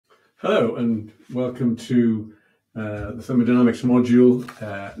Hello and welcome to the thermodynamics module,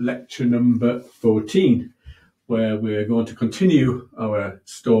 lecture number 14, where we're going to continue our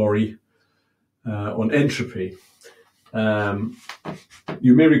story on entropy.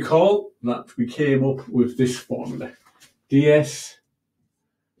 You may recall that we came up with this formula. ds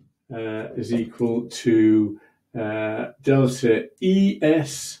is equal to delta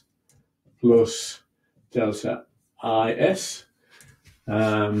Es plus delta Is.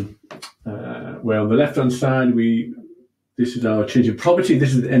 Where on the left-hand side, this is our change in property,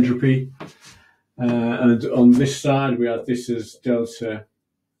 this is the entropy, and on this side we have this as delta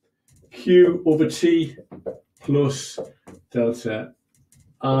Q over T plus delta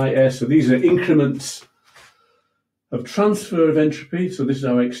Is. So these are increments of transfer of entropy. So this is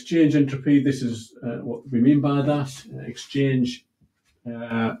our exchange entropy. This is what we mean by that, exchange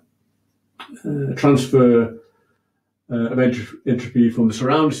transfer of entropy from the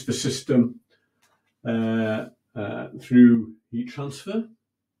surroundings to the system through heat transfer.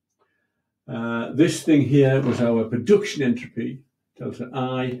 This thing here was our production entropy.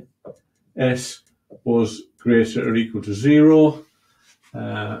 Delta Is was greater or equal to 0.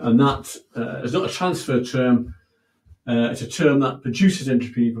 And that is not a transfer term. It's a term that produces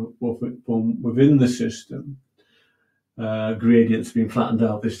entropy from within the system. Gradients being flattened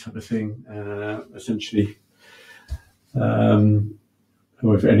out, this type of thing, essentially.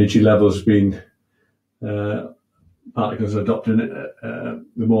 With energy levels being particles adopting the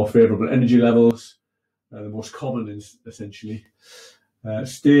more favourable energy levels, the most common is essentially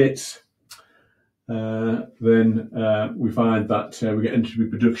states, then we find that we get entropy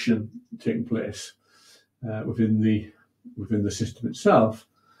production taking place within the system itself.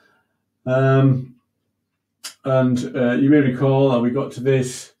 And you may recall how we got to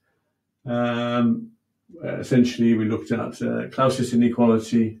this. Essentially, we looked at Clausius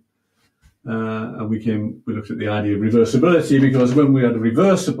inequality, and we looked at the idea of reversibility, because when we had a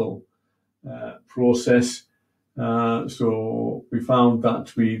reversible process, so we found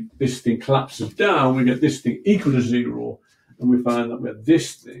that this thing collapses down, we get this thing equal to 0, and we find that we have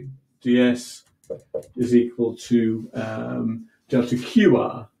this thing, ds is equal to delta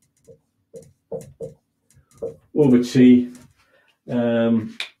QR over T.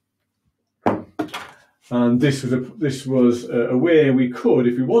 And this was a way we could,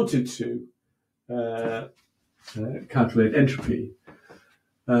 if we wanted to, calculate entropy.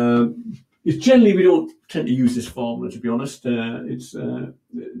 It's generally, we don't tend to use this formula, to be honest. It's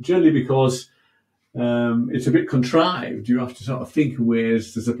generally because it's a bit contrived. You have to sort of think of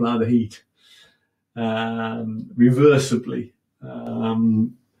ways to supply the heat reversibly,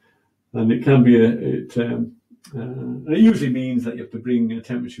 and it can be it usually means that you have to bring a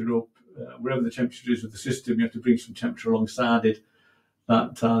temperature up. Wherever the temperature is of the system, you have to bring some temperature alongside it.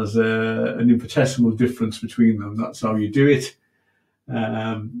 That has an infinitesimal difference between them. That's how you do it.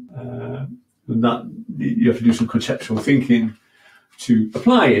 And that you have to do some conceptual thinking to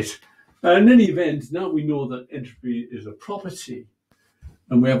apply it. In any event, now we know that entropy is a property,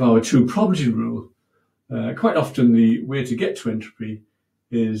 and we have our two-property rule. Quite often the way to get to entropy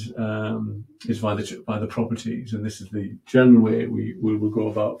is by the properties, and this is the general way we will go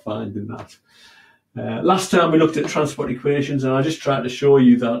about finding that. Last time we looked at transport equations, and I just tried to show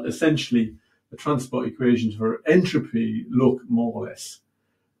you that essentially the transport equations for entropy look more or less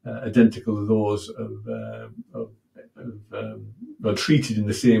identical to those well, treated in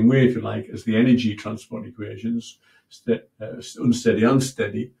the same way, if you like, as the energy transport equations, unsteady and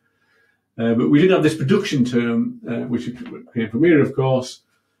steady. But we did have this production term, which came from here, of course,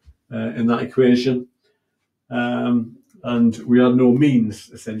 in that equation. And we had no means,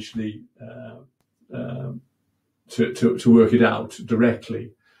 essentially, to work it out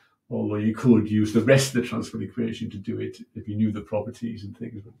directly, although you could use the rest of the transport equation to do it if you knew the properties and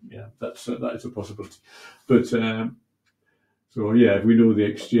things. But yeah, that is a possibility. But so yeah, if we know the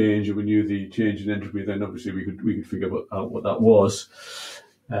exchange and we knew the change in entropy, then obviously we could figure out what that was.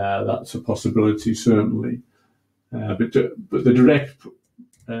 That's a possibility, certainly. But the direct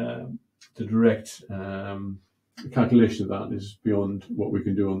calculation of that is beyond what we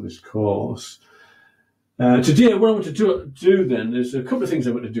can do on this course. Today, what I want to do then, there's a couple of things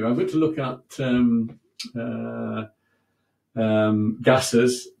I want to do. I'm going to look at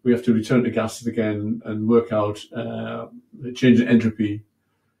gases. We have to return to gases again and work out the change in entropy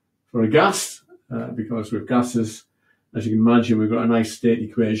for a gas, because with gases, as you can imagine, we've got a nice state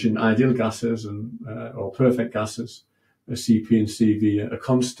equation. Ideal gases or perfect gases, Cp and Cv are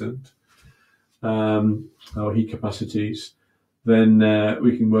constant, our heat capacities. Then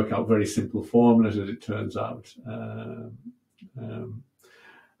we can work out very simple formulas, as it turns out.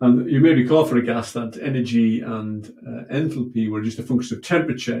 And you may recall for a gas that energy and enthalpy were just a function of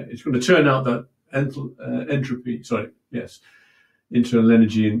temperature. It's going to turn out that internal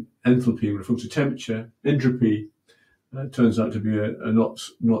energy and enthalpy were a function of temperature. Entropy turns out to be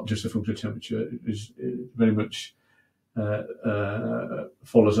not just a function of temperature. It very much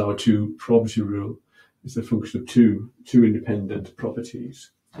follows our two property rule. It's a function of two independent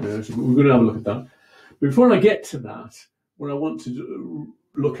properties. So we're going to have a look at that. But before I get to that, what I want to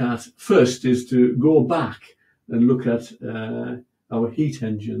look at first is to go back and look at our heat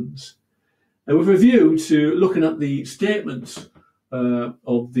engines, and with a view to looking at the statements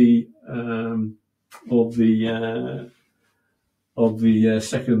of the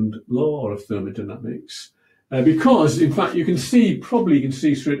second law of thermodynamics, because in fact you can see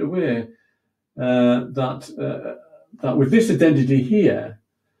straight away that with this identity here,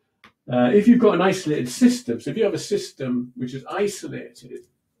 if you've got an isolated system, so if you have a system which is isolated,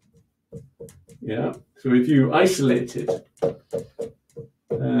 so if you isolate it,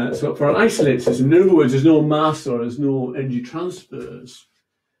 so for an isolated system, in other words, there's no mass or there's no energy transfers,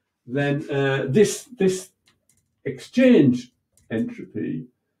 then this exchange entropy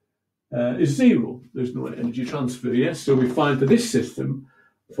is zero. There's no energy transfer, yes? So we find for this system,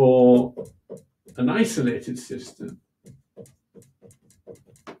 for an isolated system,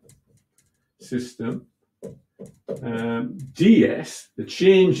 ds, the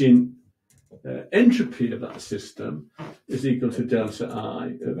change in entropy of that system, is equal to delta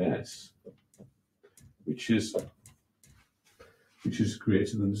I of S, which is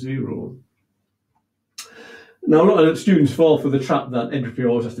greater than zero. Now, a lot of students fall for the trap that entropy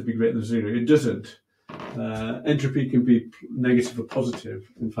always has to be greater than zero. It doesn't. Entropy can be negative or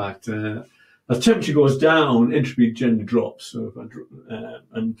positive. In fact, as temperature goes down, entropy generally drops. So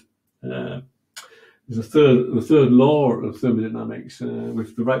there's the third law of thermodynamics,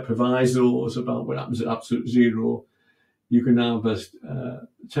 with the right provisos about what happens at absolute zero. You can have, as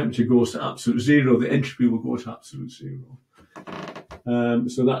temperature goes to absolute zero, the entropy will go to absolute zero.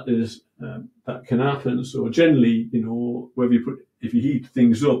 So that can happen. So generally, if you heat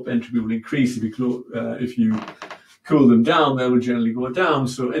things up, entropy will increase. If you cool them down, they will generally go down.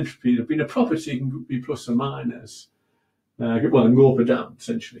 So entropy, being a property, can be plus or minus. And go up or down,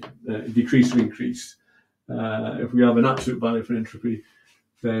 essentially, decrease or increase. If we have an absolute value for entropy,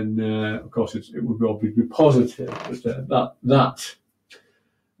 then of course it would obviously be positive. But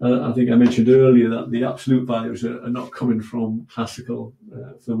I think I mentioned earlier that the absolute values are not coming from classical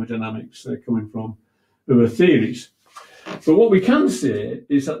thermodynamics; they're coming from other theories. But what we can say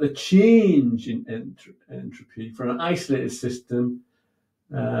is that the change in entropy for an isolated system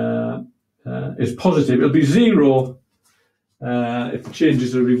is positive. It'll be zero. If the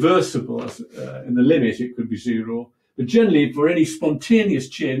changes are reversible, in the limit it could be zero. But generally, for any spontaneous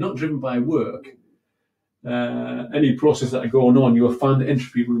change, not driven by work, any process that are going on, you will find that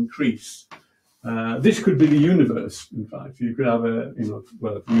entropy will increase. This could be the universe, in fact. You could have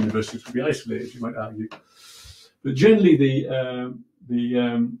the universe could be isolated, you might argue. But generally,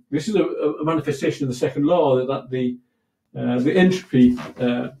 this is a manifestation of the second law, that the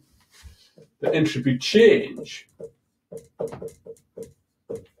entropy change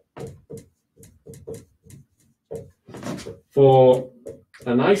for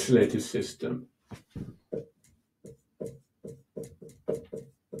an isolated system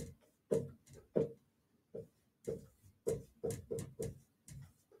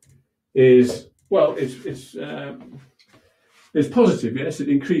is, it's positive. Yes, it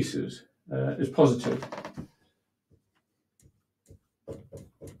increases. It's positive.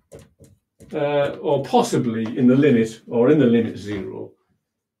 Or possibly in the limit zero.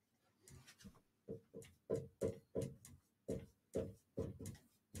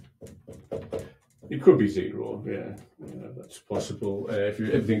 It could be zero, that's possible. If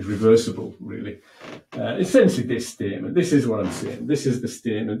everything's reversible, really. Essentially, this statement, this is what I'm saying. This is the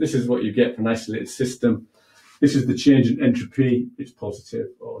statement. This is what you get from an isolated system. This is the change in entropy. It's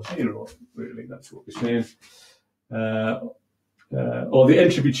positive or zero, really. That's what we're saying. Or the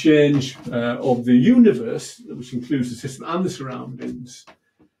entropy change of the universe, which includes the system and the surroundings,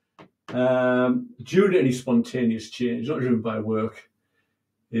 due to any spontaneous change, not driven by work,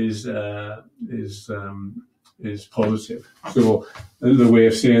 is positive. So another way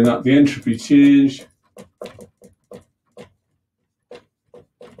of saying that, the entropy change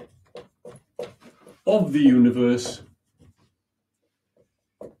of the universe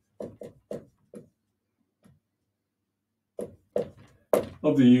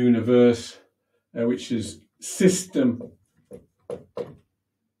which is system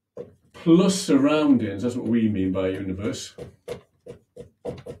plus surroundings. That's what we mean by universe.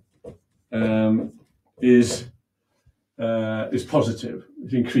 is positive,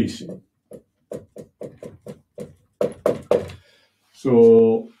 it's increasing.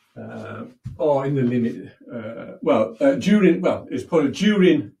 So, or in the limit, it's put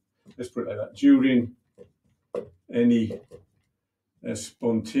during, let's put it like that, during any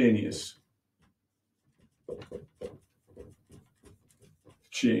spontaneous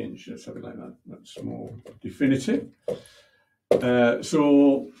change, or something like that. That's more definitive.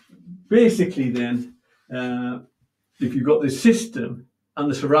 So basically then, if you've got the system and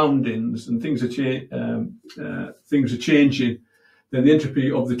the surroundings and things are changing, then the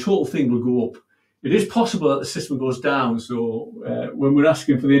entropy of the total thing will go up. It is possible that the system goes down. So when we're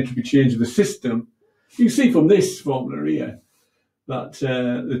asking for the entropy change of the system, you can see from this formula here that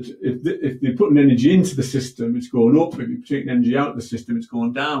if they're putting energy into the system, it's going up. If you're taking energy out of the system, it's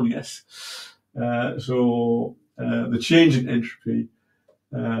going down, yes. So the change in entropy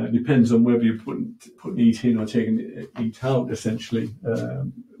depends on whether you're putting heat in or taking heat out, essentially,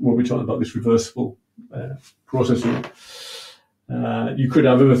 when we're talking about this reversible processing. You could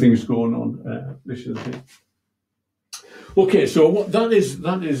have other things going on. This is the thing. Okay, so that is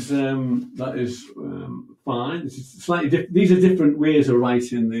fine. This is slightly different. These are different ways of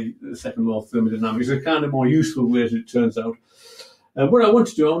writing the second law of thermodynamics. They're kind of more useful ways, it turns out. What I want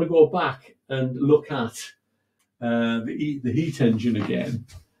to do, I want to go back and look at the heat engine again,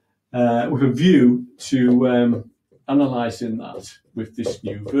 with a view to analysing that with this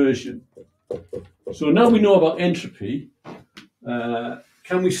new version. So now we know about entropy,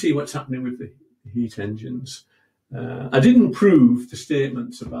 can we see what's happening with the heat engines? I didn't prove the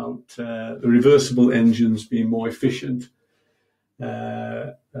statements about the reversible engines being more efficient.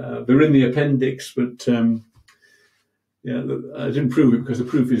 They're in the appendix, but yeah, I didn't prove it because the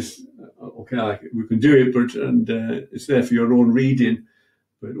proof is okay. We can do it, but it's there for your own reading.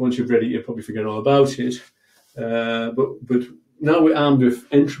 But once you've read it, you'll probably forget all about it. But now we're armed with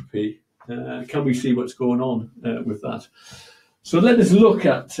entropy. Can we see what's going on with that? So let us look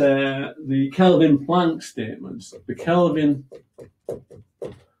at the Kelvin-Planck statements. The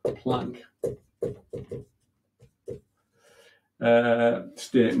Kelvin-Planck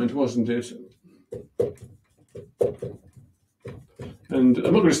statement, wasn't it? And I'm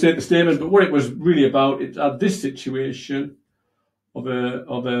not going to state the statement, but what it was really about, it had this situation of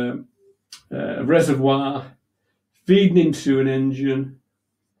a reservoir feeding into an engine.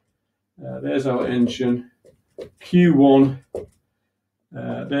 There's our engine, Q1.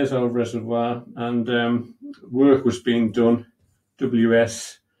 There's our reservoir, and work was being done,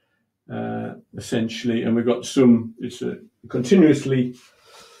 WS, essentially, and we've got it's a continuously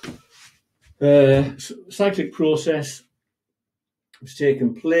cyclic process was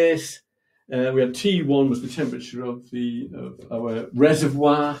taking place. We had T1 was the temperature of our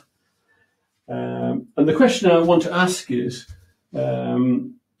reservoir, and the question I want to ask is,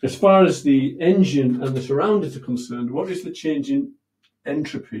 as far as the engine and the surroundings are concerned, what is the change in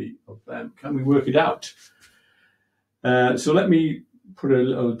entropy of them? Can we work it out? So let me put a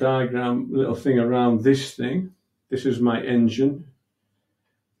little diagram, little thing around this thing. This is my engine,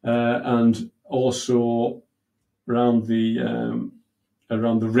 and also around the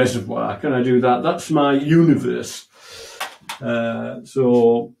reservoir. Can I do that? That's my universe.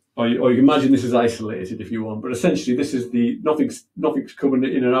 Or you can imagine this is isolated if you want, but essentially this is nothing's coming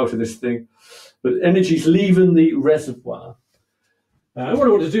in and out of this thing, but energy's leaving the reservoir. And what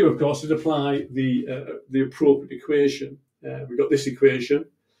I want to do, of course, is apply the appropriate equation. We've got this equation.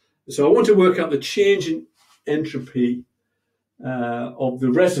 So I want to work out the change in entropy of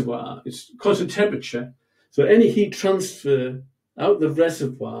the reservoir. It's constant temperature. So any heat transfer out the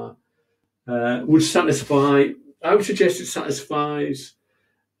reservoir would satisfy, I would suggest it satisfies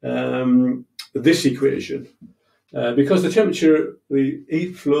this equation. Because the temperature, the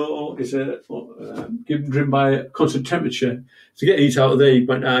heat flow is driven by a constant temperature. To get heat out of there, you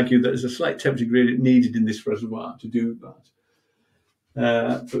might argue that there's a slight temperature gradient needed in this reservoir to do that.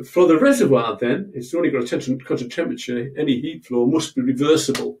 But for the reservoir, then, it's only got a constant temperature. Any heat flow must be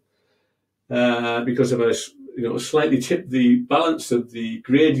reversible because of slightly tip the balance of the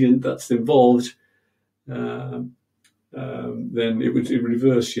gradient that's involved. Then it would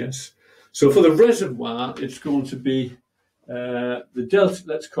reverse, yes. So for the reservoir, it's going to be the delta,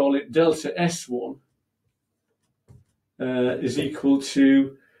 let's call it delta S1, is equal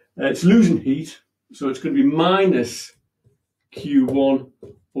to, it's losing heat, so it's going to be minus Q1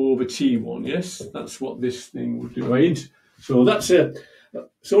 over T1, yes? That's what this thing would do, right? So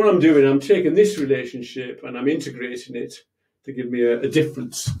so what I'm doing, I'm taking this relationship and I'm integrating it to give me a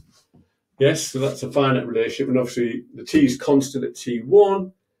difference. Yes, so that's a finite relationship, and obviously the T is constant at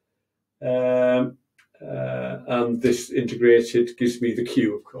T1. and this integrated gives me the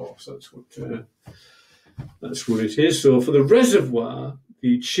Q, of course. That's what it is. So for the reservoir,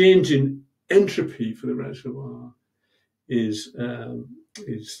 the change in entropy for the reservoir is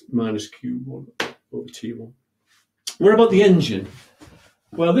minus Q1 over T1. What about the engine?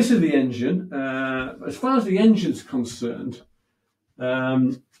 Well, this is the engine. As far as the engine's concerned,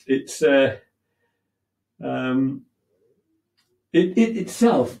 it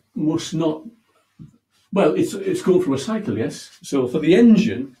itself must not. Well, it's going through a cycle, yes. So for the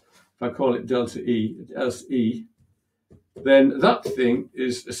engine, if I call it delta E, SE, then that thing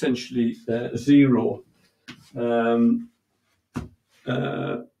is essentially zero,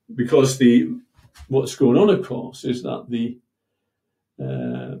 because what's going on, of course, is that the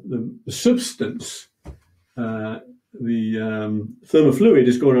substance, the thermofluid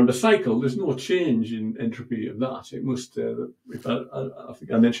is going around a cycle. There's no change in entropy of that. It must, if I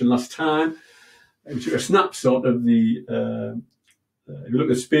think I mentioned last time, we took a snapshot of the, if you look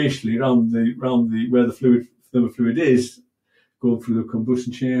at spatially around where the thermofluid is, going through the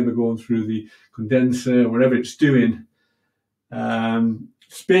combustion chamber, going through the condenser, whatever it's doing,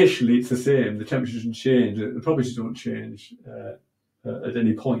 spatially it's the same. The temperature doesn't change. The properties don't change at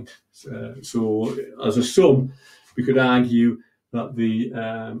any point. So as a sum, we could argue that the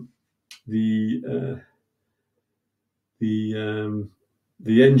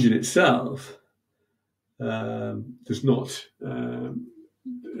engine itself does not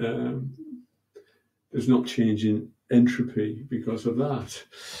change in entropy because of that.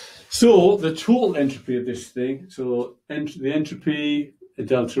 So the total entropy of this thing, so the entropy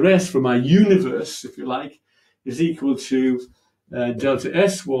delta S for my universe, if you like, is equal to delta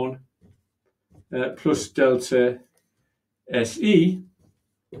S1 plus delta SE,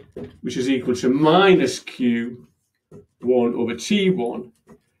 which is equal to minus Q1 over T1,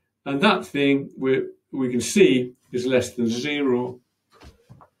 and that thing we can see is less than zero.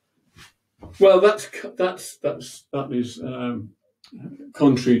 Well, that is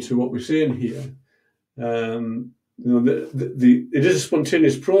contrary to what we're saying here. It is a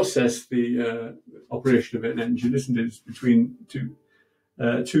spontaneous process, the operation of an engine, isn't it? It's between two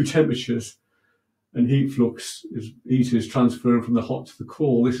temperatures, and heat flux heat is transferred from the hot to the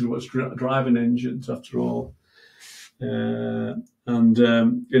cold. This is what's driving engines, after all. And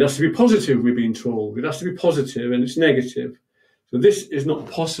it has to be positive, we've been told. It has to be positive, and it's negative. So this is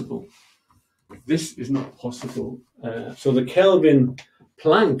not possible. This is not possible. So the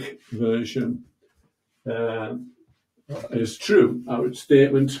Kelvin-Planck version is true. Our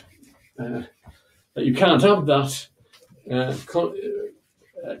statement that you can't have that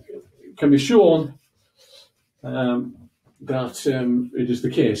can be shown that it is the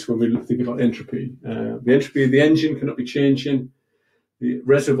case when we think about entropy. The entropy of the engine cannot be changing. The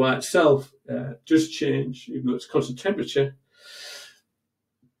reservoir itself does change, even though it's constant temperature.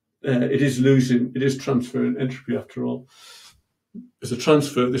 It is transferring entropy, after all. It's a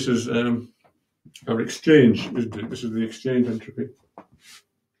transfer. This is our exchange, isn't it? This is the exchange entropy.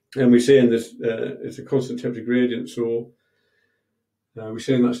 And we're saying this, it's a constant temperature gradient, so we're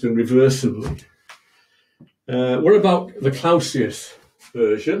saying that's done reversibly. What about the Clausius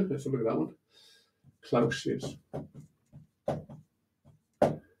version? Let's have a look at that one. Clausius.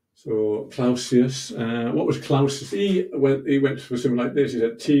 So Clausius, what was Clausius? He went for something like this. He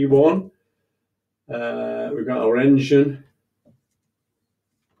said T1. We've got our engine,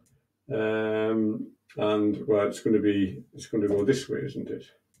 and well, it's going to go this way, isn't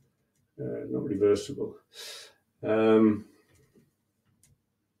it? Not reversible. T2,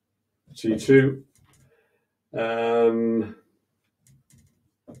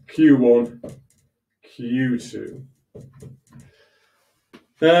 Q1, Q2.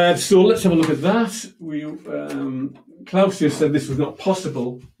 So let's have a look at that. Clausius said this was not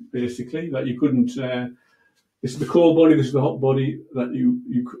possible, basically, that you couldn't, this is the cold body, this is the hot body, that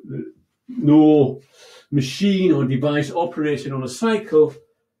no machine or device operating on a cycle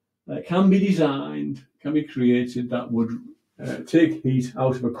can be designed, can be created that would take heat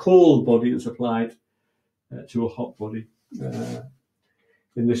out of a cold body and supply it to a hot body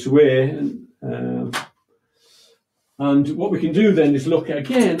in this way. And what we can do then is look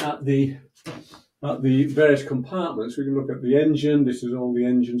again at the various compartments. We can look at the engine. This is all the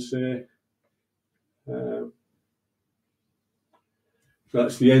engine say.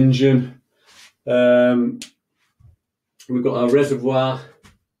 That's the engine. We've got our reservoir,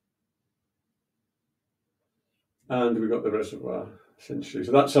 and we've got the reservoir, essentially.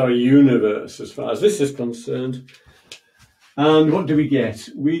 So that's our universe as far as this is concerned. And what do we get?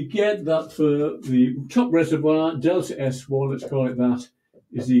 We get that for the top reservoir, delta S1, let's call it that,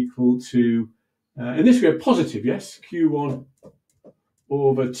 is equal to, in this way, positive, yes, Q1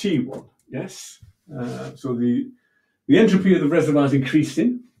 over T1, yes. So the entropy of the reservoir is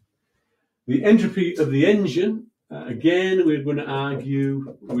increasing. The entropy of the engine, again, we're going to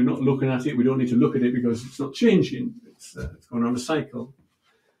argue, we're not looking at it, we don't need to look at it because it's not changing, it's going on a cycle.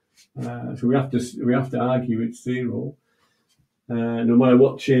 So we have to argue it's zero. No matter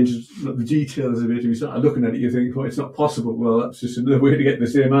what changes, the details of it, if you start looking at it, you think, well, it's not possible. Well, that's just another way to get the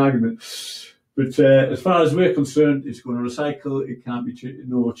same argument. But as far as we're concerned, it's going on a cycle. It can't be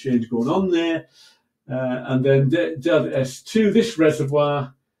no change going on there. And then delta S2, this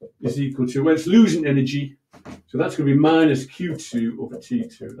reservoir, is equal to, well, it's losing energy. So that's going to be minus Q2 over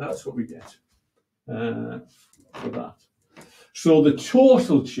T2. That's what we get for that. So the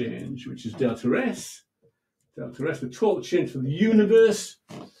total change, which is delta S, the total change for the universe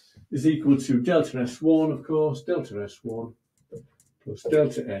is equal to delta S1, of course, delta S1 plus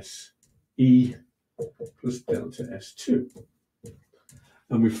delta SE plus delta S2.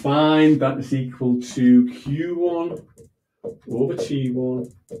 And we find that is equal to Q1 over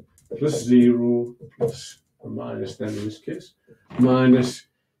T1 plus 0 plus or minus, then in this case, minus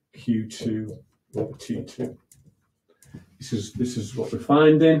Q2 over T2. This is what we're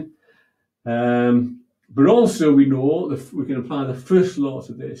finding. But also we know that we can apply the first law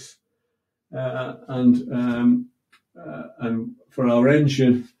to this, and for our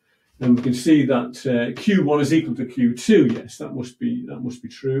engine, and we can see that Q1 is equal to Q2. Yes, that must be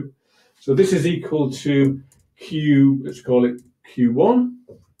true. So this is equal to Q. Let's call it Q1.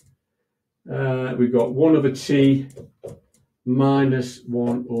 We've got 1 over T minus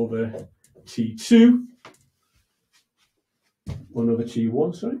 1 over T2. 1 over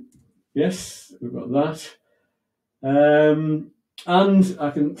T1, sorry. Yes, we've got that. And I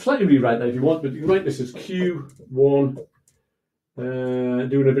can slightly rewrite that if you want, but you can write this as Q1.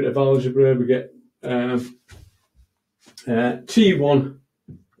 Doing a bit of algebra, we get T1,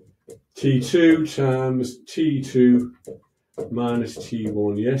 T2 times T2 minus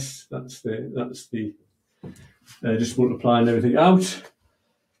T1. Yes, that's the just multiplying everything out.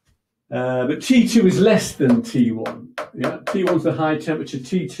 But T2 is less than T1. Yeah, T1's the high temperature,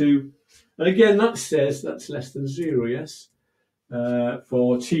 T2. And again, that says that's less than 0, yes?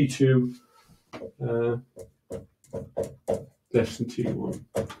 For T2, less than T1.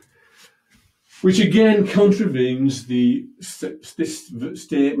 Which again contravenes this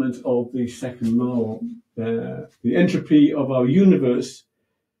statement of the second law. The entropy of our universe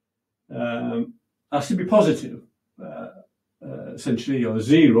has to be positive. Essentially, or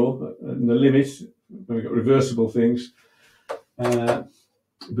 0 in the limit when we've got reversible things.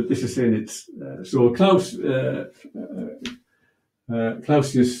 But this is saying it's so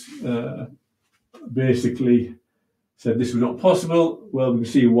Clausius basically said this was not possible. Well, we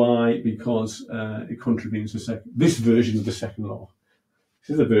can see why, because it contravenes this version of the second law.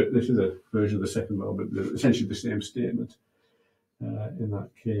 This is a version of the second law, but essentially the same statement in that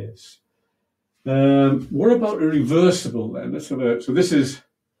case. What about a reversible then? Let's have a. So this is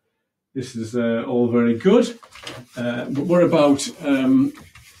all very good. But what about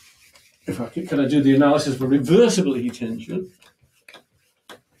can I do the analysis for reversible heat engine?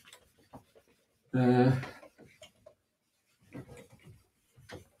 Yeah,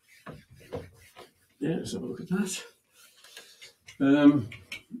 let's have a look at that.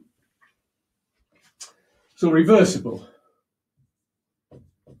 So reversible.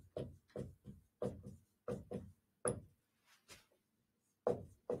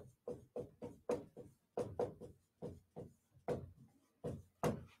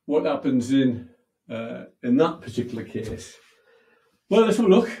 What happens in that particular case? Well, let's have a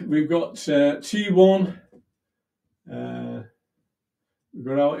look. We've got T1. We've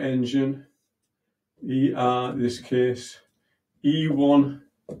got our engine. ER in this case. E1.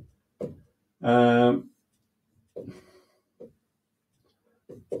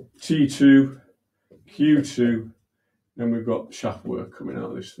 T2. Q2. And we've got shaft work coming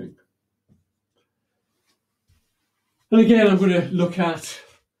out of this thing. And again, I'm going to look at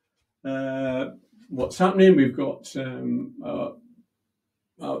what's happening. We've got,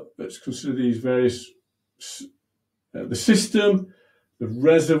 let's consider these various, the system, the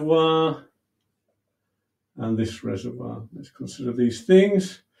reservoir, and this reservoir. Let's consider these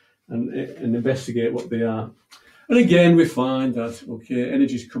things and investigate what they are. And again, we find that, okay,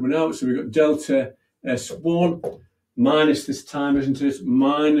 energy is coming out. So we've got delta S1 minus this time, isn't it?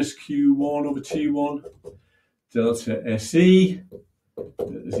 Minus Q1 over T1. Delta SE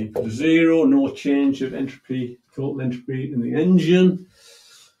is equal to 0, no change of entropy, total entropy in the engine.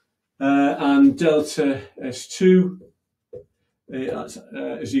 And delta S2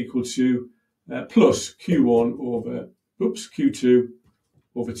 is equal to plus Q1 over, Q2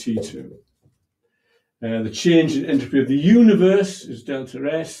 over T2. The change in entropy of the universe is delta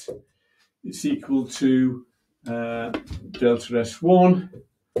S. It's equal to delta S1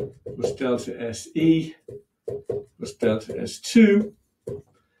 plus delta SE plus delta S2,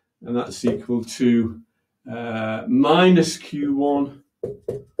 and that's equal to minus Q1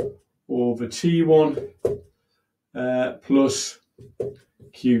 over T1 plus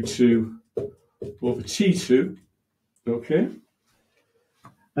Q2 over T2. Okay.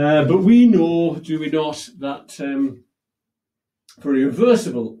 But we know, do we not, that for a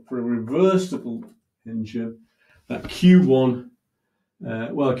reversible engine, that Q1,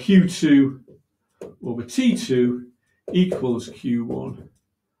 Q2 over T2 equals Q1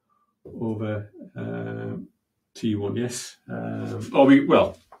 over T1. Yes.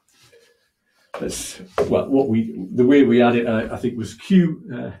 The way we had it, I think, was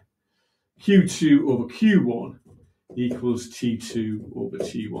Q2 over Q1 equals T2 over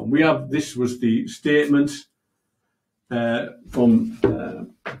T1. This was the statement from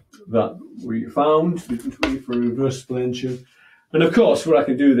that we found for a reversible engine. And of course, what I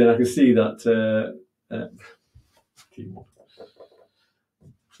can do then, I can see that T1.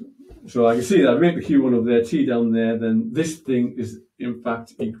 So I can see that I make the Q1 over there, T down there, then this thing is in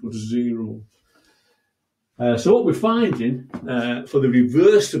fact equal to 0. So what we're finding for the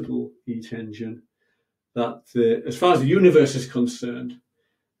reversible heat engine, that as far as the universe is concerned,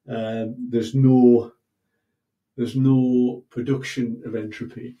 there's no production of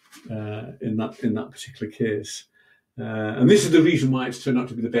entropy in that particular case, and this is the reason why it's turned out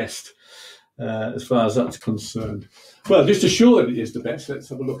to be the best as far as that's concerned. Well, just to show that it is the best, let's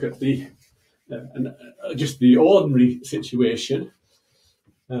have a look at just the ordinary situation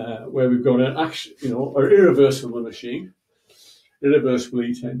where we've got an irreversible machine, irreversible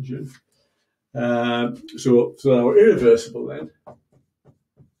heat engine. So our irreversible then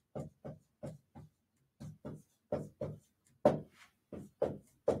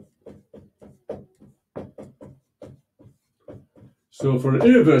so for an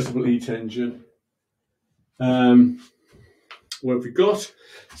irreversible heat engine, what have we got?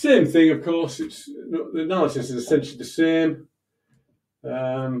 Same thing, of course. The analysis is essentially the same.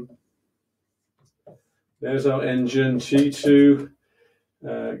 There's our engine, T2.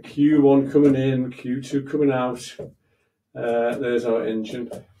 Q1 coming in, Q2 coming out. There's our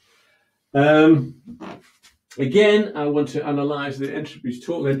engine. Again, I want to analyse the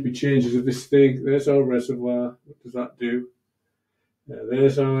total entropy changes of this thing. There's our reservoir. What does that do?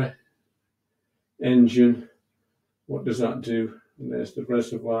 There's our engine. What does that do? And there's the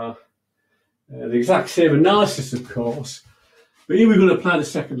reservoir. The exact same analysis, of course. But here we're going to apply the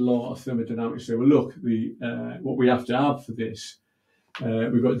second law of thermodynamics. So, well, look, what we have to have for this.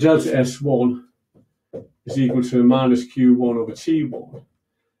 We've got delta S1 is equal to minus Q1 over T1.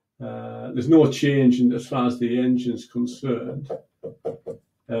 There's no change as far as the engine's concerned.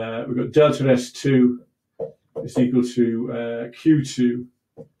 We've got delta S2 is equal to Q2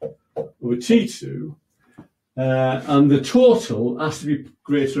 over T2. And the total has to be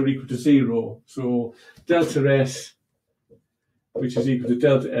greater or equal to 0. So delta S, which is equal to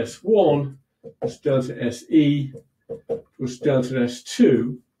delta S1 plus delta SE plus delta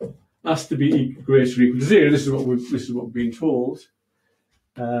S2, has to be greater or equal to 0. This is what we've been told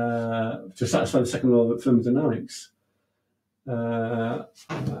to satisfy the second law of thermodynamics.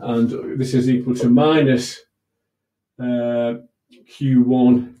 And this is equal to minus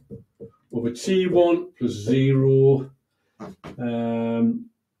Q1 over T1 plus 0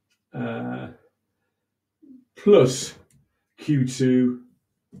 plus Q2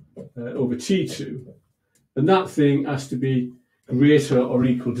 over T2. And that thing has to be greater or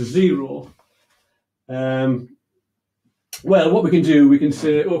equal to 0. Well, what we can do, we can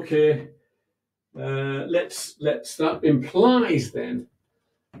say, okay, that implies then,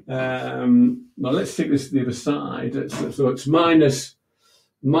 well, let's take this to the other side. So it's minus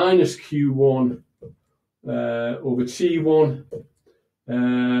Q1 over T1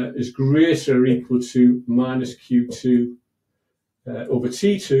 is greater or equal to minus Q2 over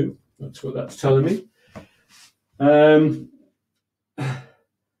T2. That's what that's telling me.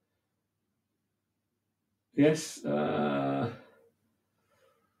 Yes.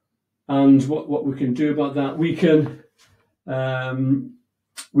 And what we can do about that, we can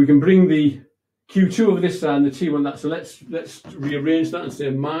bring the Q2 over this side and the T1 that. So let's rearrange that and say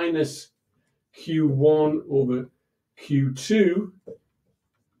minus Q1 over Q2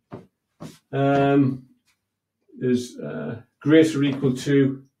 is greater or equal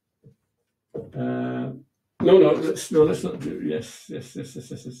to let's not do. Yes.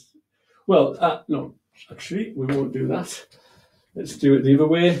 Well, no, actually, we won't do that. Let's do it the other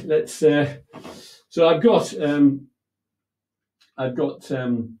way. Let's. So I've got.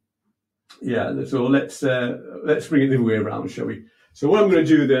 Yeah. So let's bring it the other way around, shall we? So what I'm going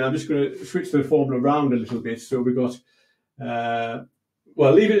to do then, I'm just going to switch the formula around a little bit. So we've got.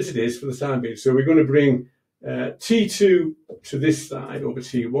 Well, leave it as it is for the time being. So we're going to bring T2 to this side over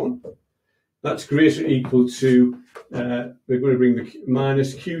T1. That's greater or equal to, we're going to bring the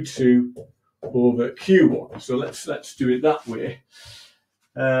minus Q2 over Q1. So let's do it that way.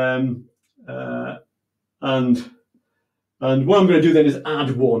 And what I'm going to do then is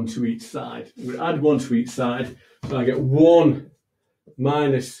add 1 to each side. I'm going to add 1 to each side. So I get 1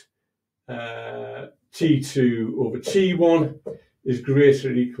 minus T2 over T1 is greater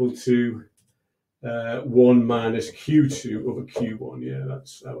or equal to 1 minus Q2 over Q1. Yeah,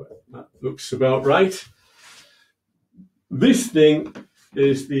 that looks about right. This thing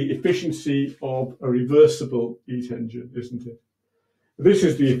is the efficiency of a reversible heat engine, isn't it? This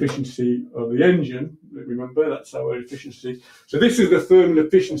is the efficiency of the engine. Remember, that's our efficiency. So this is the thermal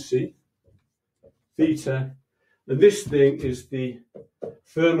efficiency, theta, and this thing is the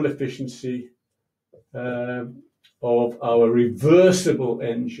thermal efficiency of our reversible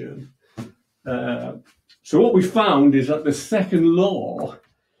engine. So what we found is that the second law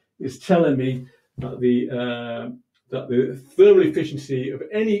is telling me that the thermal efficiency of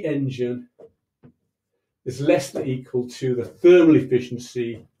any engine is less than equal to the thermal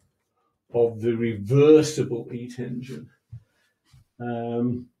efficiency of the reversible heat engine.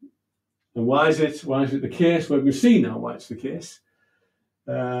 And why is it the case? Well, we've seen now why it's the case.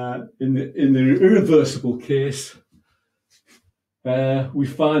 In the irreversible case, we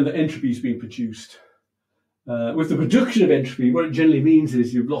find that entropy is being produced. With the production of entropy, what it generally means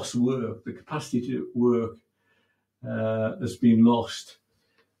is you've lost work. The capacity to work has been lost.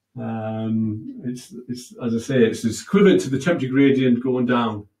 It's as I say, it's equivalent to the temperature gradient going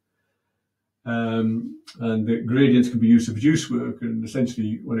down. And the gradients can be used to produce work, and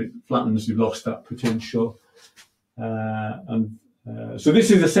essentially when it flattens, you've lost that potential. So this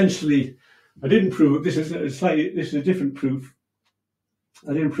is essentially, I didn't prove, this is a different proof.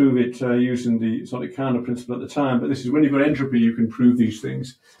 I didn't prove it using the sort of Carnot principle at the time, but this is when you've got entropy, you can prove these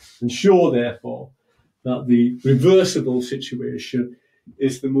things and show, therefore, that the reversible situation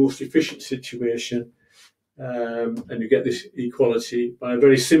is the most efficient situation, and you get this equality by a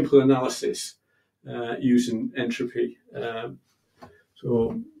very simple analysis using entropy.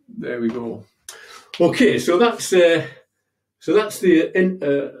 So there we go. Okay, so that's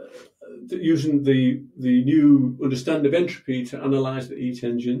using the new understanding of entropy to analyse the heat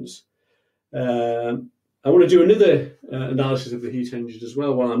engines. I want to do another analysis of the heat engines as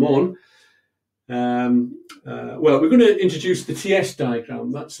well while I'm on. Well, we're going to introduce the TS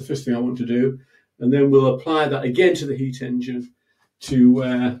diagram. That's the first thing I want to do, and then we'll apply that again to the heat engine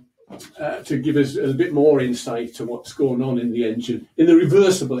to give us a bit more insight to what's going on in the engine, in the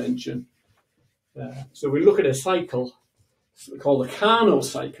reversible engine. So we look at a cycle called the Carnot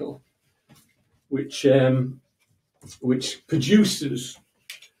cycle, which produces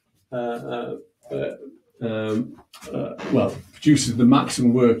produces the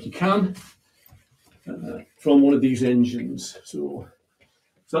maximum work you can from one of these engines. So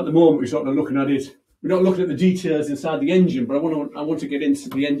at the moment we're sort of looking at it. We're not looking at the details inside the engine, but I want to get into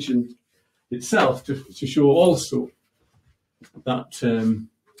the engine itself to show also that to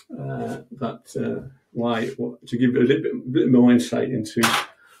give a little bit more insight into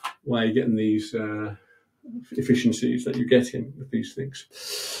why you're getting these efficiencies that you're getting with these things.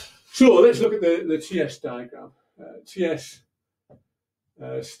 So let's look at the TS diagram. TS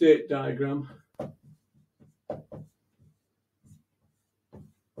state diagram.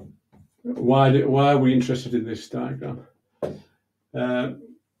 Why are we interested in this diagram?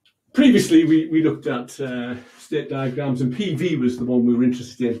 Previously, we looked at state diagrams, and PV was the one we were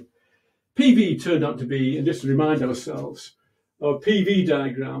interested in. PV turned out to be, and just to remind ourselves, our PV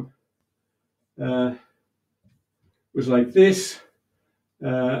diagram was like this,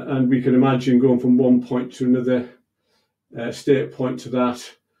 and we can imagine going from one point to another state point to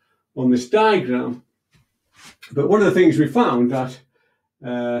that on this diagram. But one of the things we found that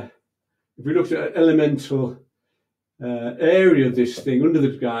if we looked at elemental area of this thing under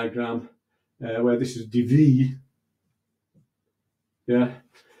the diagram, where this is dV, yeah,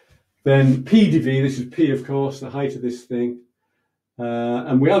 then P dV, this is P of course, the height of this thing,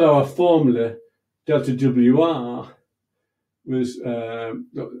 and we had our formula, delta WR was,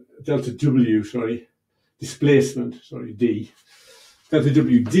 delta W, displacement, D. Delta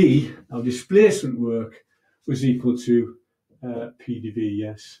WD, our displacement work, was equal to PdV,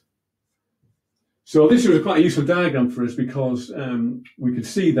 yes. So this was quite a useful diagram for us because we could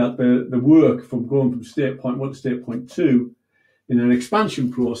see that the work from going from state point 1 to state point 2 in an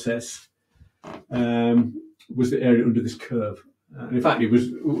expansion process was the area under this curve. And in fact, it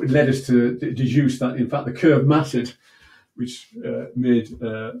led us to deduce that, in fact, the curve mattered, which made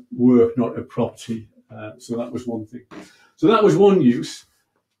work not a property. So that was one thing. So that was one use.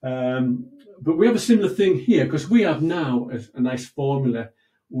 But we have a similar thing here, because we have now a nice formula.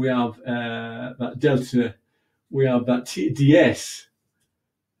 We have that delta, we have that ds,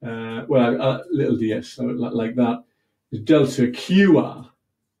 little ds, so like that, is delta QR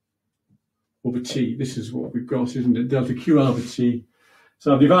over T. This is what we've got, isn't it? Delta QR over T.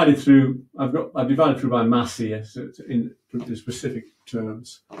 So I've divided through by mass here, so it's in the specific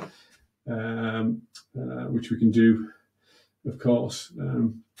terms, which we can do, of course.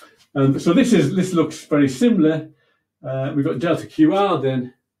 And so this looks very similar. We've got delta QR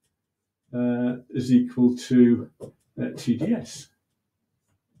then is equal to TDS.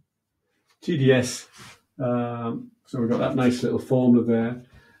 TDS, so we've got that nice little formula there.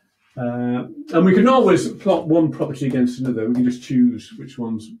 And we can always plot one property against another. We can just choose which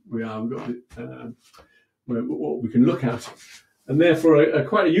ones we are. We've got what we can look at. And therefore,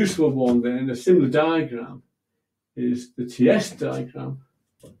 quite a useful one then, a similar diagram, is the TS diagram,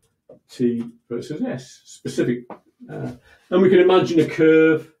 T versus S, specific. And we can imagine a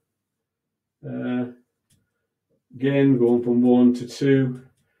curve, again, going from 1 to 2,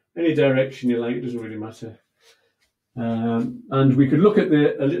 any direction you like, it doesn't really matter. And we could look at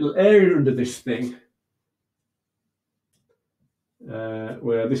a little area under this thing,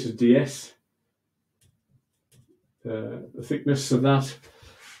 where this is ds, the thickness of that,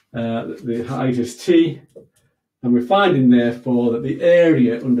 the height is t, and we're finding therefore that the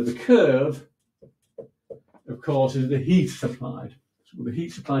area under the curve, of course, is the heat supplied. So the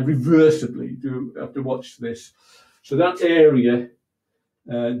heat supplied reversibly. You have to watch this. So that area,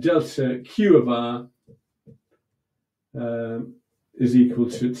 delta Q of R, is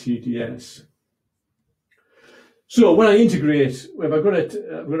equal to TDS. So when I integrate, if I've got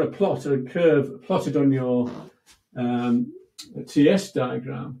to plot a curve plotted on your TS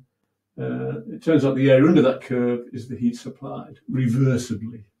diagram, it turns out the area under that curve is the heat supplied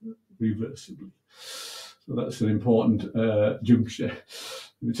reversibly. So that's an important juncture.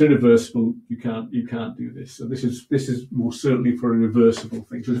 If it's irreversible, you can't do this. So this is most certainly for a reversible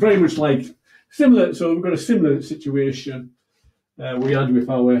thing. So it's very much like similar. So we've got a similar situation we had with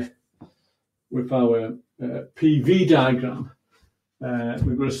our PV diagram.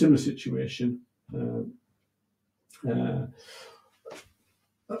 We've got a similar situation.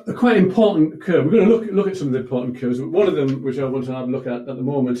 A quite important curve. We're going to look at some of the important curves. One of them, which I want to have a look at the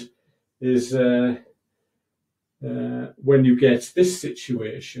moment, is when you get this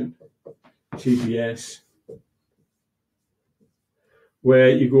situation, TDS, where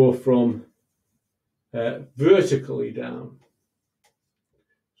you go from vertically down.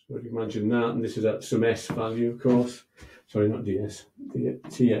 So you imagine that, and this is at some S value, of course. Sorry, not DS,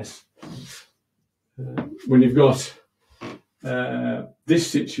 TS. When you've got this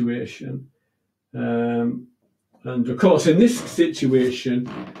situation, and of course, in this situation,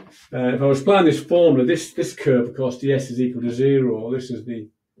 if I was applying this formula, this curve, of course, ds is equal to 0.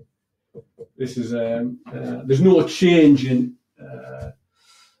 There's no change in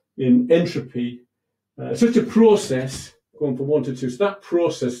entropy. Such a process going from 1 to 2. So that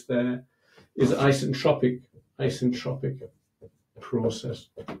process there is an isentropic process.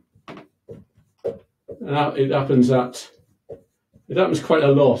 And it happens quite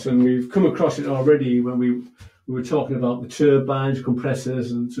a lot, and we've come across it already when we were talking about the turbines,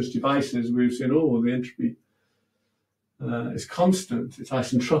 compressors, and such devices. We were saying, oh, the entropy is constant. It's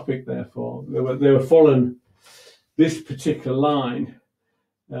isentropic, therefore. They were following this particular line.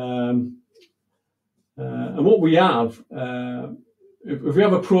 And what we have, if we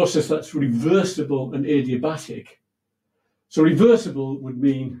have a process that's reversible and adiabatic, so reversible would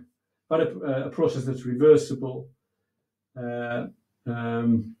mean a process that's reversible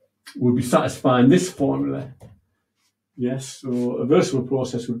would be satisfying this formula. Yes, so a reversible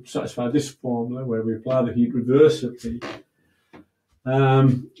process would satisfy this formula where we apply the heat reversibly.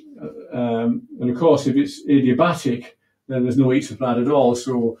 And of course, if it's adiabatic, then there's no heat supplied at all,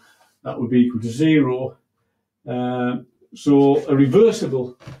 so that would be equal to 0. So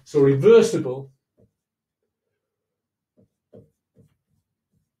reversible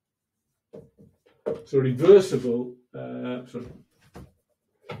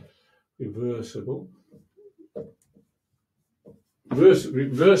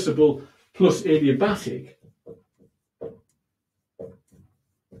plus adiabatic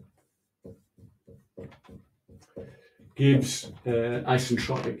gives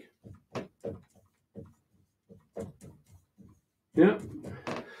isentropic. Yeah.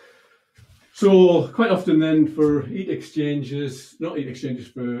 So quite often then for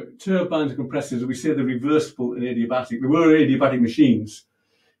for turbines and compressors, we say they're reversible and adiabatic. They were adiabatic machines,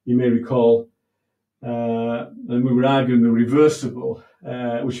 you may recall, and we were arguing they're reversible,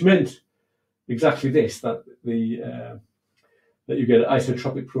 which meant exactly this, that you get an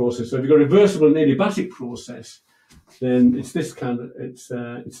isentropic process. So if you've got a reversible and adiabatic process, then it's this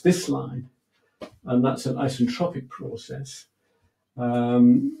it's this line, and that's an isentropic process.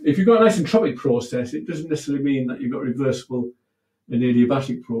 If you've got an isentropic process, it doesn't necessarily mean that you've got a reversible and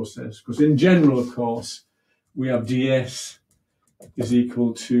adiabatic process, because in general, of course, we have ds is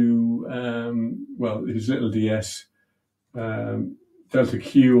equal to, there's little ds, delta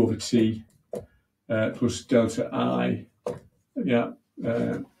q over t plus delta I,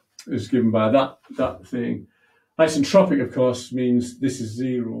 is given by that thing. Isentropic, of course, means this is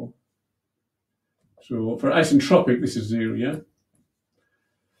 0. So for isentropic, this is 0, yeah?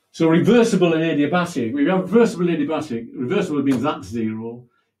 So reversible and adiabatic, we have reversible and adiabatic. Reversible means that's 0.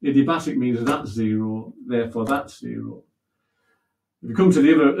 Adiabatic means that's 0, therefore that's 0. If you come to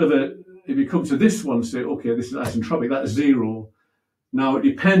the if you come to this one, say, okay, this is isentropic, that's 0. Now it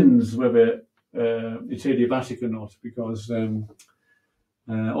depends whether it's adiabatic or not, because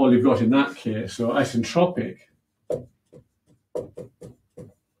all you've got in that case, so isentropic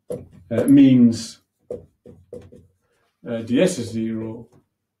means ds is 0,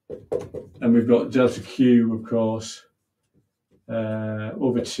 and we've got delta q, of course,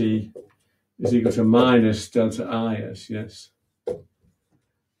 over t is equal to minus delta is, yes.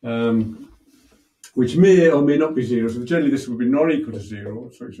 Which may or may not be 0. So generally this would be not equal to 0,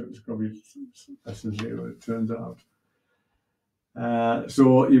 so it's probably less than 0, it turns out.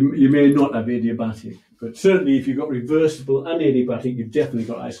 So you may not have adiabatic, but certainly if you've got reversible and adiabatic, you've definitely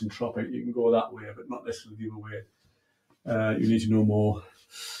got isentropic. You can go that way, but not necessarily the other way. You need to know more.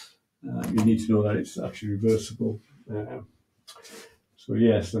 You need to know that it's actually reversible. So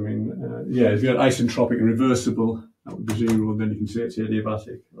yes, I mean, if you had isentropic and reversible, that would be 0, and then you can say it's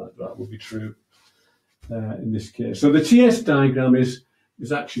adiabatic. That would be true in this case. So the TS diagram is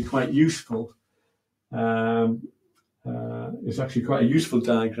actually quite useful. It's actually quite a useful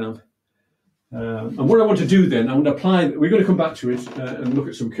diagram. And what I want to do then, I'm going to apply, we're going to come back to it and look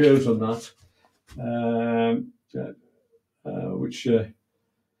at some curves on that,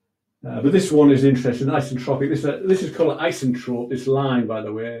 but this one is interesting, isentropic. This is called an isentrope, this line, by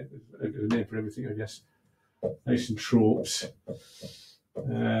the way, there's a name for everything, I guess. Isentropes.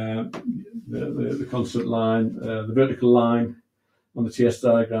 The constant line, the vertical line on the TS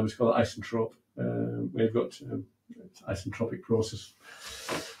diagram is called isentrope. We've got isentropic process.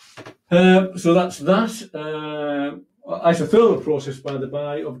 So that's that. Isothermal process, by the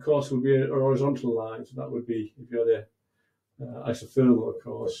by, of course, would be a horizontal line. So that would be, if you had a isothermal, of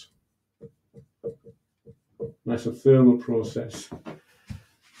course, an isothermal process.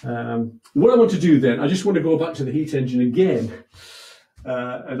 What I want to do then, I just want to go back to the heat engine again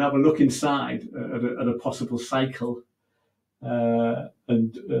and have a look inside at a possible cycle,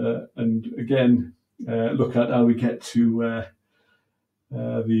 and again look at how we get to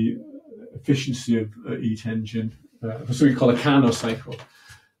the efficiency of a heat engine. So we call a Carnot cycle.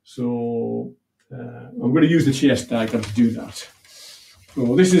 So I'm going to use the TS diagram to do that.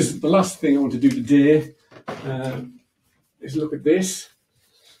 So this is the last thing I want to do today. Is look at this.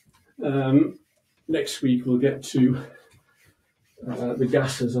 Next week we'll get to the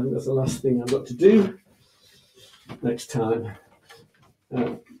gases. I think that's the last thing I've got to do next time.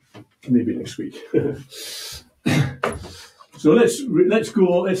 Maybe next week. So let's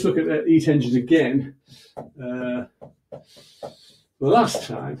look at heat engines again. The last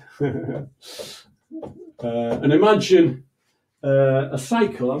time, and imagine a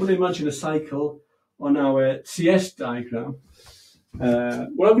cycle. I'm going to imagine a cycle on our TS diagram. What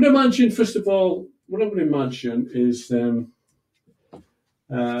I'm going to imagine, first of all, what I'm going to imagine is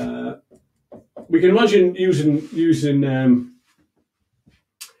we can imagine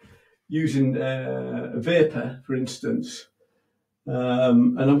using vapor, for instance,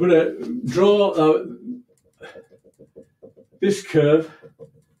 and I'm going to draw this curve,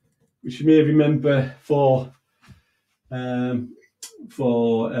 which you may remember for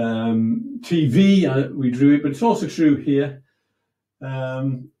TV. We drew it, but it's also true here.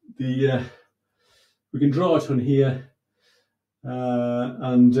 We can draw it on here,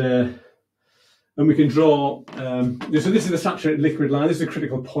 and we can draw. So this is the saturated liquid line. This is a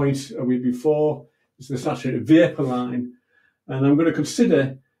critical point a week before. This is the saturated vapor line, and I'm going to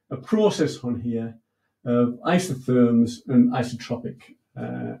consider a process on here of isotherms and isotropic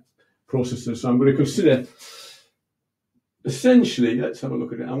processes. So I'm going to consider, essentially, let's have a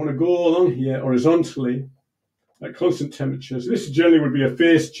look at it. I want to go along here horizontally at constant temperatures. This generally would be a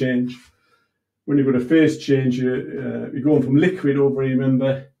phase change. When you've got a phase change, you're going from liquid over here,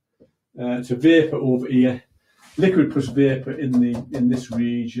 remember, to vapor over here. Liquid plus vapor in this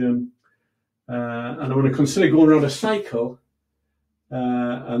region. And I want to consider going around a cycle.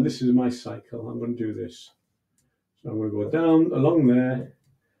 And this is my cycle. I'm going to do this. So I'm going to go down along there.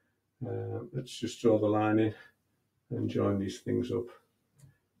 Let's just draw the line in and join these things up.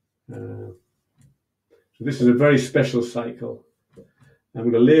 So this is a very special cycle. I'm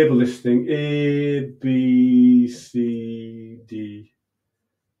going to label this thing A, B, C, D.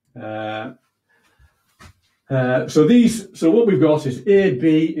 So what we've got is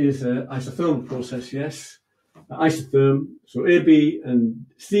AB is an isothermal process, yes, isotherm. So AB and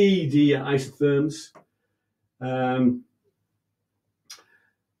CD are isotherms.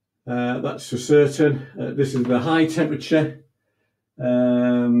 That's for certain. This is the high temperature.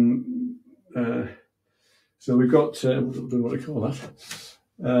 So we've got, I don't know what to call that.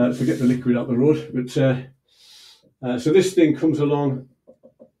 Forget the liquid out the road. But so this thing comes along.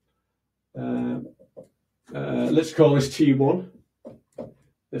 Let's call this T1.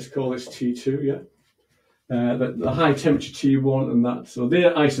 Let's call this T2, yeah. The high temperature T1 and that. So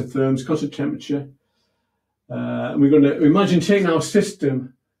they're isotherms, constant temperature. And we're going to imagine taking our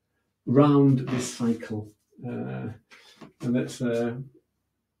system round this cycle. And let's,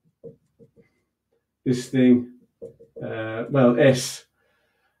 this thing, well, SA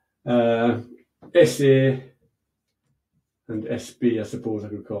and SB, I suppose I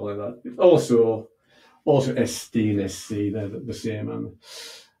could call it that. Also SD and SC, they're the same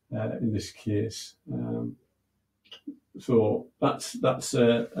in this case. So that's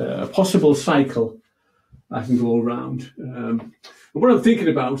a possible cycle I can go around. But what I'm thinking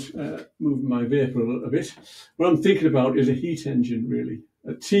about, moving my vapor a little bit, what I'm thinking about is a heat engine, really.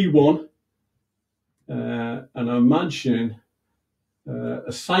 A T1, and I imagine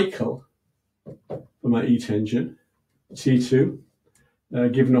a cycle for my heat engine, T2,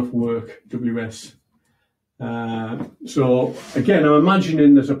 giving off work, WS. So again, I'm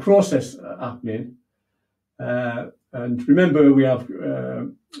imagining there's a process happening, and remember we have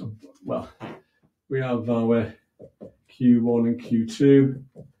our Q1 and Q2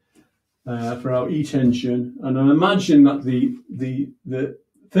 for our heat engine, and I imagine that the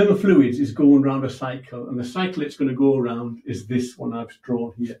thermal fluids is going around a cycle, and the cycle it's going to go around is this one I've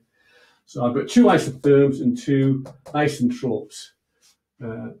drawn here. So I've got two isotherms and two isentropes.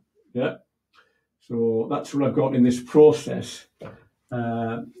 Yeah. So that's what I've got in this process.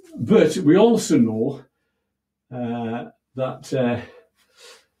 But we also know that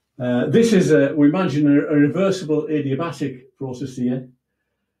this is we imagine a reversible adiabatic process here.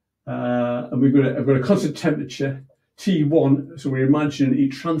 And I've got a constant temperature, T1, so we imagine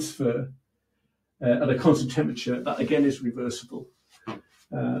heat transfer at a constant temperature. That again is reversible.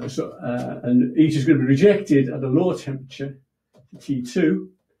 And heat is going to be rejected at a lower temperature, T2,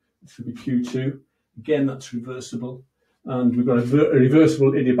 this would be Q2. Again, that's reversible. And we've got a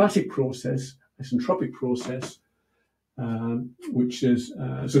reversible adiabatic process, isentropic process, which is,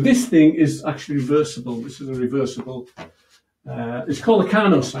 so this thing is actually reversible. This is a reversible, it's called a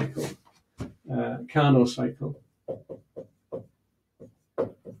Carnot cycle. Carnot cycle.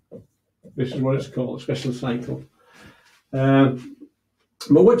 This is what it's called, a special cycle.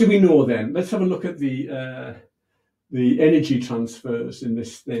 But what do we know then? Let's have a look at the energy transfers in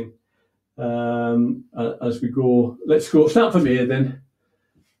this thing. As we go, let's go start from here then.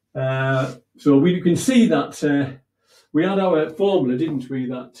 So we can see that we had our formula, didn't we?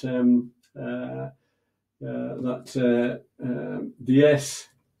 That ds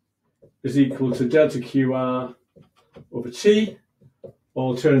is equal to delta QR over T.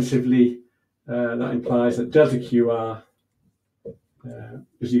 Alternatively, that implies that delta QR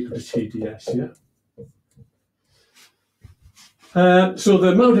is equal to TDS. Yeah. So the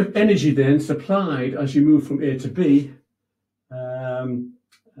amount of energy then supplied as you move from A to B,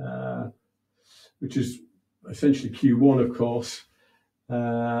 which is essentially Q1, of course,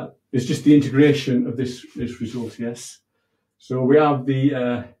 is just the integration of this result, yes. So we have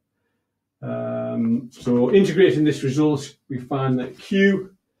the, so integrating this result, we find that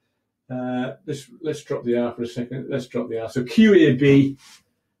Q, let's drop the R for a second, let's drop the R. So QAB,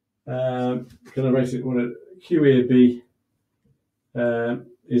 can I write it? QAB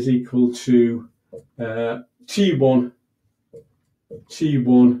is equal to T1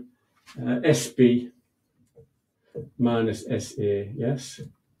 SB minus SA, yes?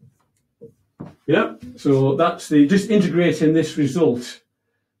 Yeah, so that's just integrating this result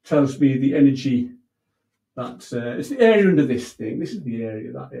tells me the energy that it's the area under this thing. This is the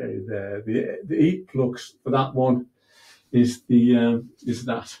area, that area there. The heat flux for that one is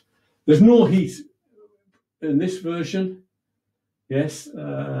that. There's no heat in this version. Yes,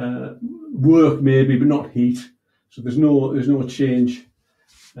 work maybe, but not heat. So there's no change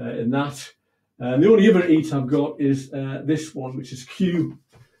in that. The only other heat I've got is this one, which is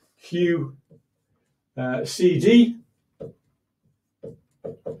CD,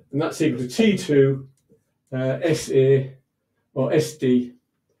 and that's equal to T2 SA or SD.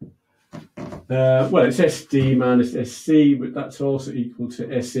 Well, it's SD minus SC, but that's also equal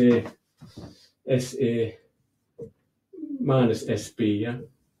to SA minus SB. Yeah,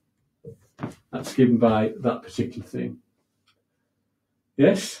 that's given by that particular thing.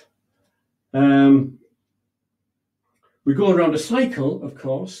 Yes. We go around a cycle, of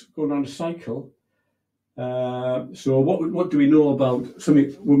course. Go around a cycle. So what do we know about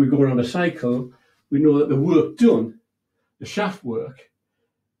something when we go around a cycle? We know that the work done, the shaft work,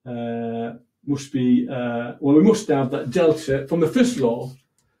 must be we must have that delta from the first law.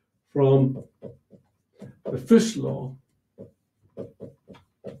 From the first law,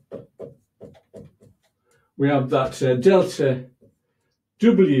 we have that delta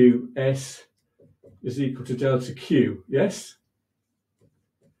WS is equal to delta Q. Yes,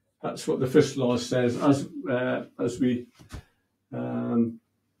 that's what the first law says. As we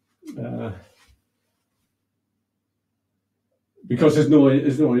because there's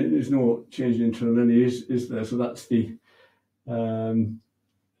no change in internal energy, is there? So that's the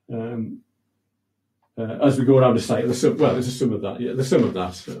as we go around a cycle. There's a sum of that. Yeah, the sum of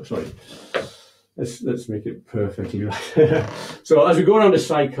that. Sorry. Let's make it perfectly right. So as we go around a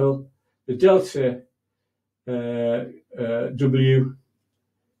cycle, the delta W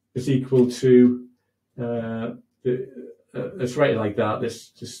is equal to let's write it like that.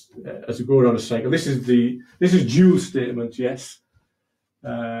 Just as we go around a cycle. This is Joule's statement, yes,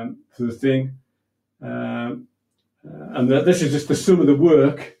 for the thing, and this is just the sum of the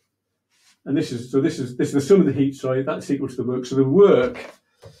work, and this is the sum of the heat. Sorry, that's equal to the work. So the work,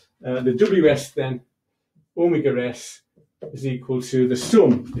 the WS then, omega S is equal to the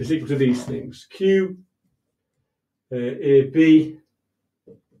sum is equal to these things: Q AB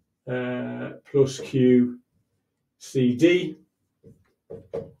plus Q CD,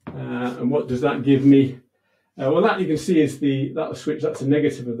 and what does that give me? Well, that you can see is that'll switch. That's a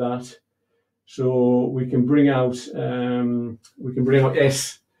negative of that, so we can bring out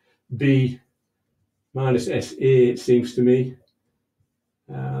SB minus SA. It seems to me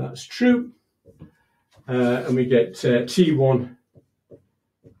that's true, and we get T1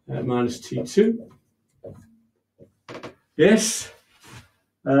 minus T2. Yes,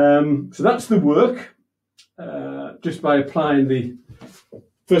 so that's the work. Just by applying the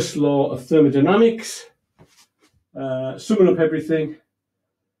first law of thermodynamics, summing up everything,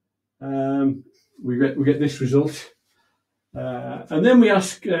 we get this result, and then we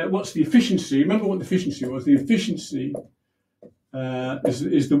ask what's the efficiency. Remember what the efficiency was? The efficiency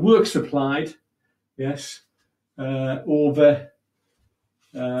is the work supplied, yes, over.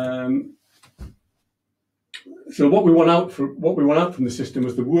 So what we want out from the system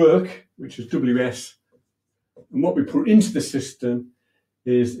was the work, which is WS. And what we put into the system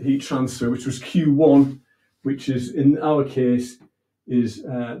is heat transfer, which was Q1, which is, in our case, is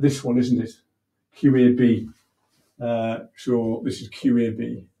this one, isn't it? QAB. So this is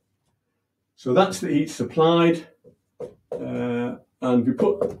QAB. So that's the heat supplied. And we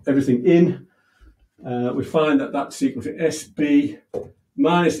put everything in. We find that that's equal to SB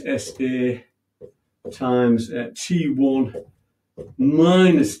minus SA times T1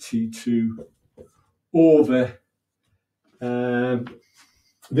 minus T2 over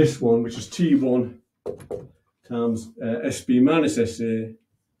this one, which is T1 times SB minus SA.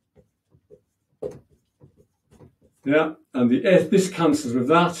 Yeah, and this cancels with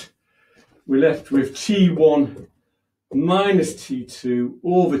that. We're left with T1 minus T2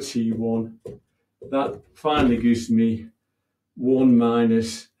 over T1. That finally gives me 1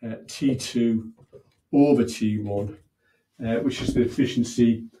 minus T2 over T1, which is the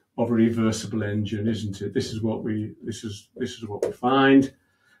efficiency of a reversible engine, isn't it? This is what we find.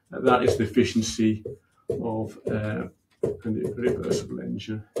 That is the efficiency of a reversible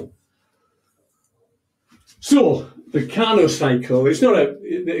engine. So the Carnot cycle, it's not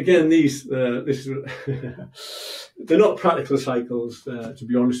again these they're not practical cycles, to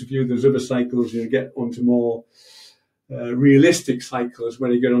be honest with you. There's other cycles you get onto more realistic cycles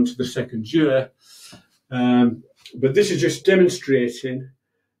when you get onto the second year, but this is just demonstrating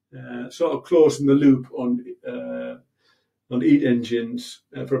sort of closing the loop on heat engines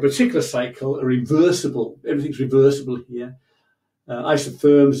for a particular cycle, everything's reversible here.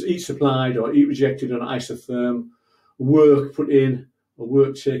 Isotherms, heat supplied or heat rejected on isotherm, work put in or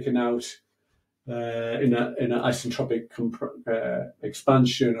work taken out in an isentropic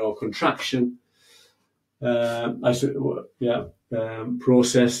expansion or contraction.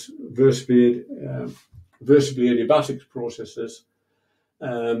 Process, versibly adiabatic processes.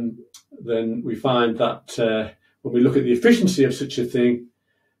 Then we find that when we look at the efficiency of such a thing,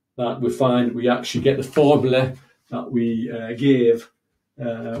 that we actually get the formula that we gave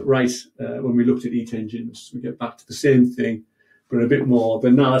when we looked at heat engines. We get back to the same thing, but a bit more. The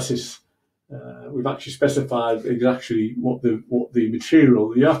analysis, we've actually specified exactly what the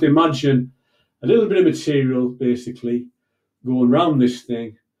material. You have to imagine a little bit of material basically going around this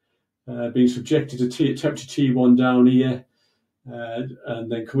thing, being subjected to temperature T1 down here,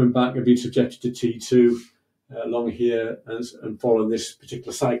 and then coming back and being subjected to T2 along here and following this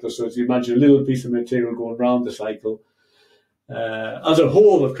particular cycle. So as you imagine a little piece of material going around the cycle. As a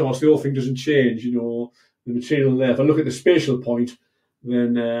whole, of course, the whole thing doesn't change. The material there. If I look at the spatial point,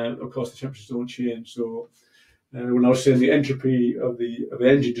 then of course the temperatures don't change. So when I was saying the entropy of the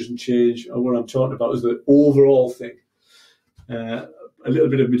engine doesn't change, what I'm talking about is the overall thing. A little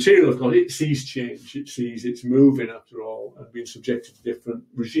bit of material, of course, it sees change. It sees it's moving after all and being subjected to different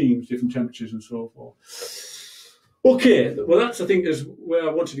regimes, different temperatures, and so forth. Okay, well, that's I think is where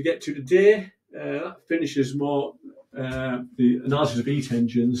I wanted to get to today. That finishes more the analysis of heat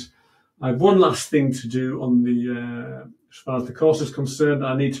engines. I have one last thing to do on as far as the course is concerned.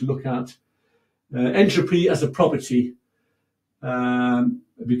 I need to look at entropy as a property,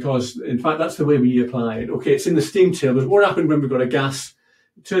 because in fact that's the way we apply it. Okay, it's in the steam table. What happened when we've got a gas?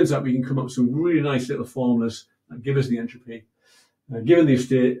 It turns out we can come up with some really nice little formulas that give us the entropy. Given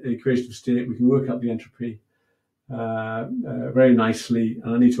the equation of state, we can work out the entropy very nicely.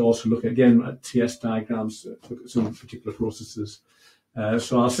 And I need to also look again at TS diagrams, look at some particular processes.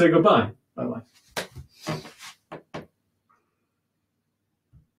 So I'll say goodbye. Bye-bye.